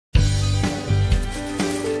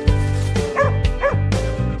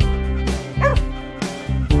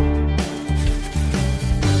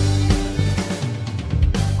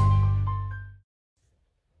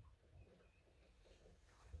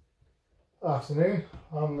afternoon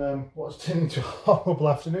on what's turned into a horrible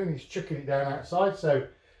afternoon. He's chucking it down outside, so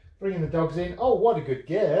bringing the dogs in. Oh, what a good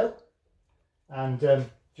girl. And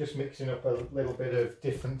just mixing up a little bit of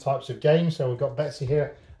different types of games. So we've got Betsy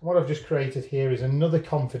here. And what I've just created here is another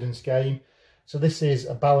confidence game. So this is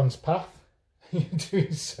a balanced path. You're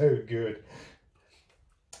doing so good.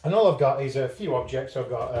 And all I've got is a few objects. I've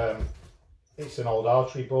got, it's an old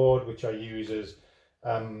archery board, which I use as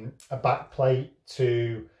a back plate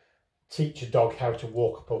to teach a dog how to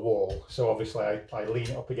walk up a wall. So obviously I lean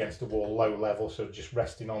it up against the wall low level, so just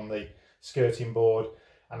resting on the skirting board,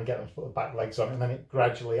 and I get them to put the back legs on it, and then it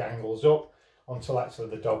gradually angles up until actually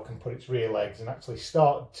the dog can put its rear legs and actually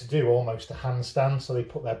start to do almost a handstand. So they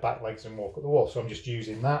put their back legs and walk up the wall. So I'm just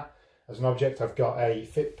using that as an object. I've got a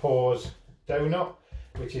Fit Paws donut,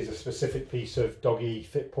 which is a specific piece of doggy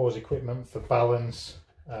Fit Paws equipment for balance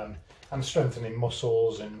and strengthening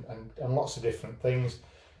muscles and lots of different things.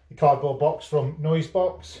 The cardboard box from Noise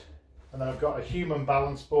Box, and then I've got a human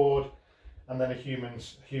balance board, and then a human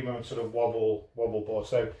sort of wobble board.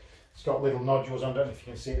 So it's got little nodules on. I don't know if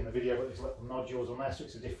you can see it in the video, but there's little nodules on there, so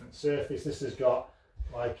it's a different surface. This has got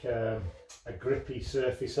like a grippy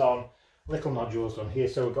surface on, little nodules on here.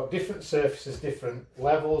 So we've got different surfaces, different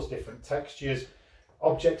levels, different textures,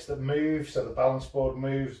 objects that move. So the balance board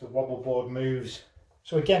moves, the wobble board moves.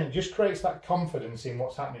 So again, it just creates that confidence in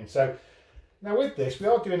what's happening. So now with this, we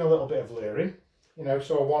are doing a little bit of luring, you know,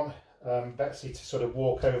 so I want Betsy to sort of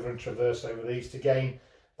walk over and traverse over these to gain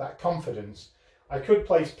that confidence. I could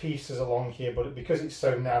place pieces along here, but because it's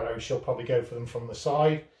so narrow, she'll probably go for them from the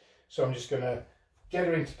side. So I'm just going to get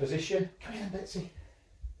her into position. Come here, Betsy.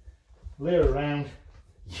 Lure around.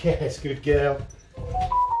 Yes, good girl.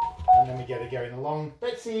 And then we get her going along.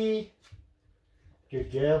 Betsy.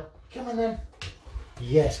 Good girl. Come on then.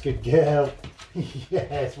 Yes, good girl.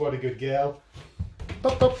 Yes, what a good girl.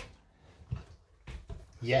 Pop, pop.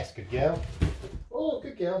 Yes, good girl. Oh,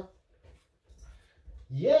 good girl.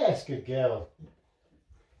 Yes, good girl.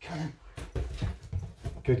 Come on.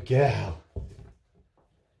 Good girl.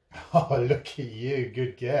 Oh, look at you,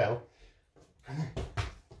 good girl. Come on.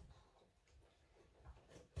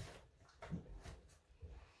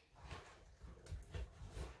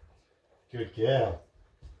 Good girl.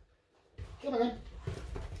 Come on then.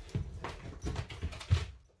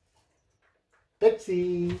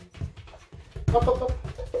 Betsy. Up, up, up.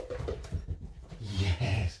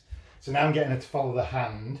 Yes. So now I'm getting her to follow the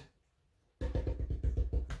hand.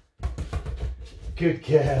 Good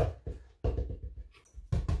girl.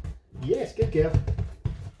 Yes, good girl.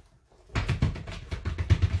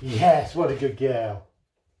 Yes, what a good girl.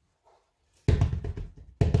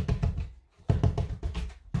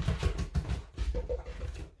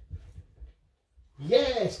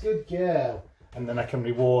 Yes, good girl. And then I can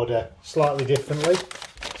reward her slightly differently.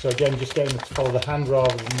 So again, just getting her to follow the hand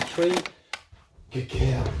rather than the tree. Good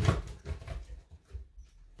girl.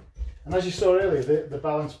 And as you saw earlier, the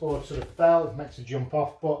balance board sort of fell, it makes her jump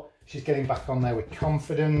off, but she's getting back on there with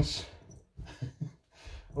confidence.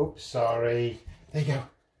 Oops, sorry. There you go.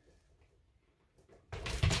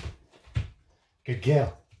 Good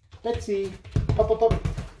girl. Betsy, pop, pop, pop.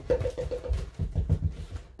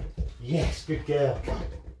 Yes, good girl. Come on.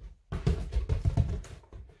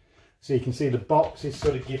 So you can see the box is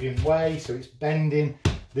sort of giving way, so it's bending.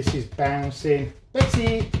 This is bouncing.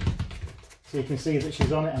 Betsy! So you can see that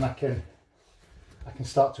she's on it, and I can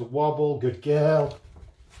start to wobble. Good girl.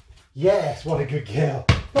 Yes, what a good girl.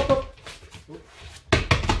 Pop up.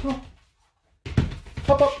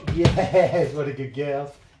 Pop up. Yes, what a good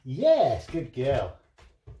girl. Yes, good girl.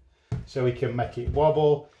 So we can make it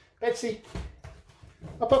wobble. Betsy.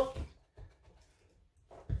 Up, up.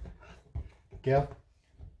 Girl.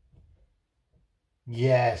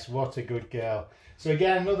 Yes, what a good girl. So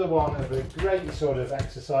again, another one of a great sort of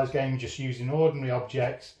exercise game, just using ordinary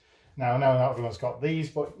objects. Now, I know not everyone's got these,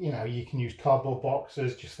 but you know, you can use cardboard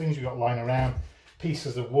boxes, just things you've got lying around,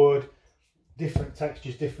 pieces of wood, different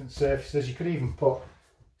textures, different surfaces. You could even put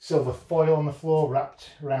silver foil on the floor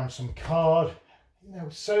wrapped around some card. You know,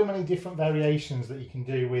 so many different variations that you can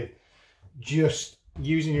do with just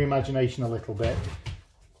using your imagination a little bit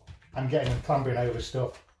and getting them clambering over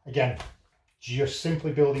stuff. Again, just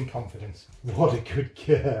simply building confidence. What a good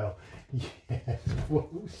girl. Yes. Whoa,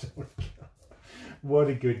 sorry. What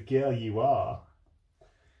a good girl you are.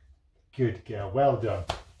 Good girl. Well done.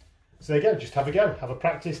 So there you go. Just have a go. Have a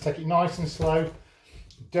practice. Take it nice and slow.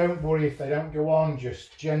 Don't worry if they don't go on.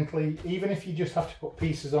 Just gently. Even if you just have to put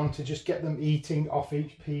pieces on to just get them eating off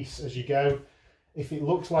each piece as you go. If it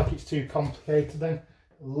looks like it's too complicated, then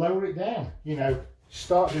lower it down. You know,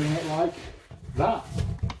 start doing it like that.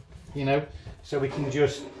 You know, so we can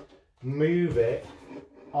just move it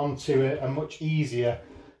onto a much easier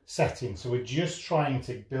setting. So we're just trying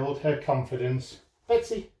to build her confidence.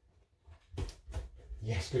 Betsy.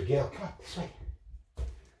 Yes, good girl. Come on, this way.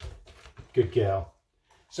 Good girl.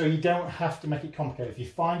 So you don't have to make it complicated. If you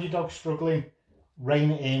find your dog struggling,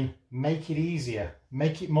 rein it in, make it easier,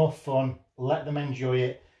 make it more fun, let them enjoy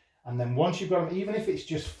it. And then once you've got them, even if it's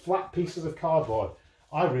just flat pieces of cardboard,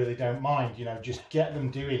 I really don't mind, you know, just get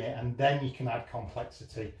them doing it, and then you can add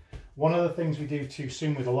complexity. One of the things we do too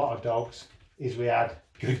soon with a lot of dogs is we add,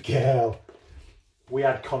 good girl, we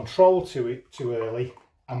add control to it too early,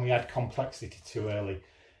 and we add complexity too early.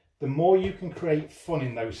 The more you can create fun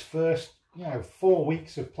in those first, 4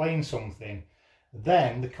 weeks of playing something,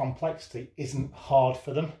 then the complexity isn't hard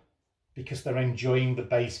for them because they're enjoying the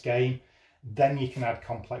base game. Then you can add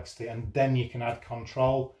complexity, and then you can add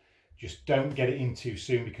control. Just don't get it in too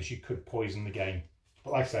soon because you could poison the game.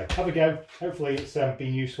 But like I say, have a go. Hopefully it's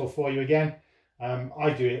been useful for you again.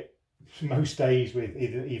 I do it most days with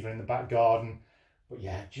either in the back garden. But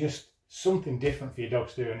yeah, just something different for your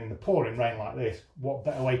dogs to do. And in the pouring rain like this, what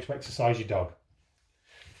better way to exercise your dog?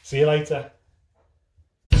 See you later.